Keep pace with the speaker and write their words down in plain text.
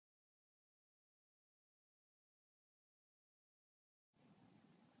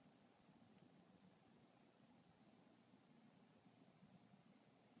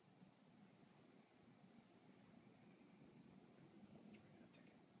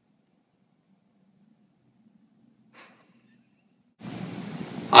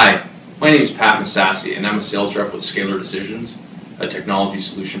Hi, my name is Pat Misasi, and I'm a sales rep with Scalar Decisions, a technology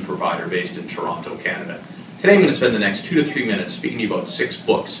solution provider based in Toronto, Canada. Today I'm going to spend the next 2 to 3 minutes speaking to you about 6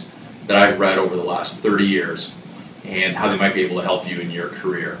 books that I've read over the last 30 years and how they might be able to help you in your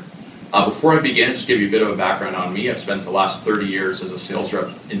career. Before I begin, just to give you a bit of a background on me, I've spent the last 30 years as a sales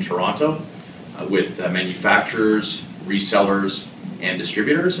rep in Toronto with manufacturers, resellers, and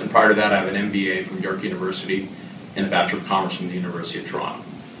distributors, and prior to that I have an MBA from York University and a Bachelor of Commerce from the University of Toronto.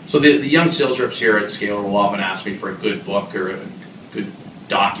 So the young sales reps here at Scalar will often ask me for a good book or a good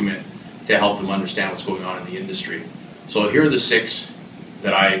document to help them understand what's going on in the industry. So here are the 6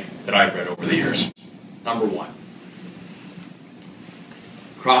 that I've read over the years. Number 1,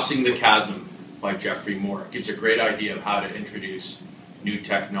 Crossing the Chasm by Jeffrey Moore. It gives you a great idea of how to introduce new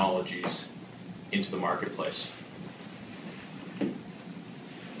technologies into the marketplace.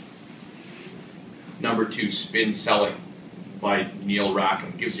 Number 2, Spin Selling by Neil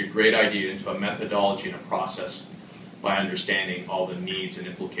Rackham. Gives you a great idea into a methodology and a process by understanding all the needs and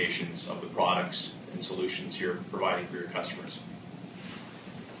implications of the products and solutions you're providing for your customers.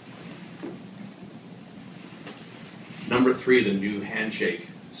 Number 3, The New Handshake,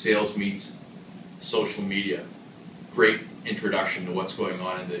 Sales Meets Social Media. Great introduction to what's going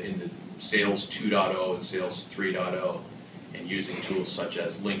on in the Sales 2.0 and Sales 3.0, and using tools such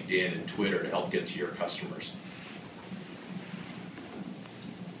as LinkedIn and Twitter to help get to your customers.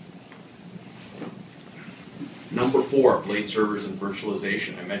 Number 4, Blade Servers and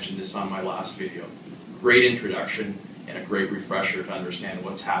Virtualization. I mentioned this on my last video. Great introduction and a great refresher to understand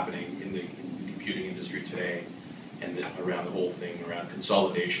what's happening in the computing industry today and around the whole thing, around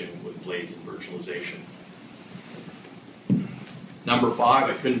consolidation with blades and virtualization. Number 5,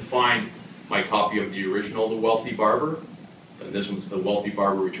 I couldn't find my copy of the original The Wealthy Barber, and this one's The Wealthy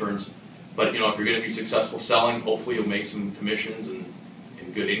Barber Returns. But if you're going to be successful selling, hopefully you'll make some commissions and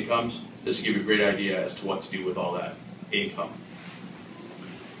good incomes. This will give you a great idea as to what to do with all that income.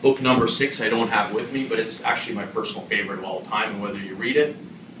 Book number 6 I don't have with me, but it's actually my personal favorite of all time, and whether you read it,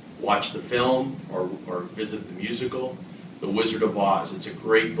 watch the film, or visit the musical, The Wizard of Oz. It's a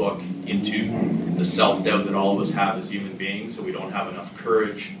great book into the self-doubt that all of us have as human beings, that we don't have enough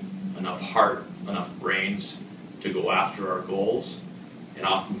courage, enough heart, enough brains to go after our goals, and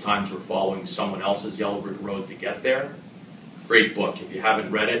oftentimes we're following someone else's yellow brick road to get there. Great book. If you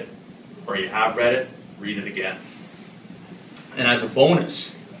haven't read it, or you have read it, read it again. And as a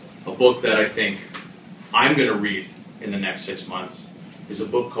bonus, a book that I think I'm going to read in the next 6 months is a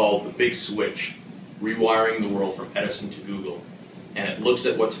book called The Big Switch, Rewiring the World from Edison to Google. And it looks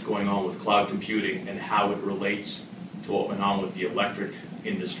at what's going on with cloud computing and how it relates to what went on with the electric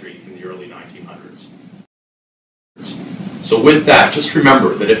industry in the early 1900s. So with that, just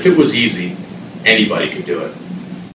remember that if it was easy, anybody could do it.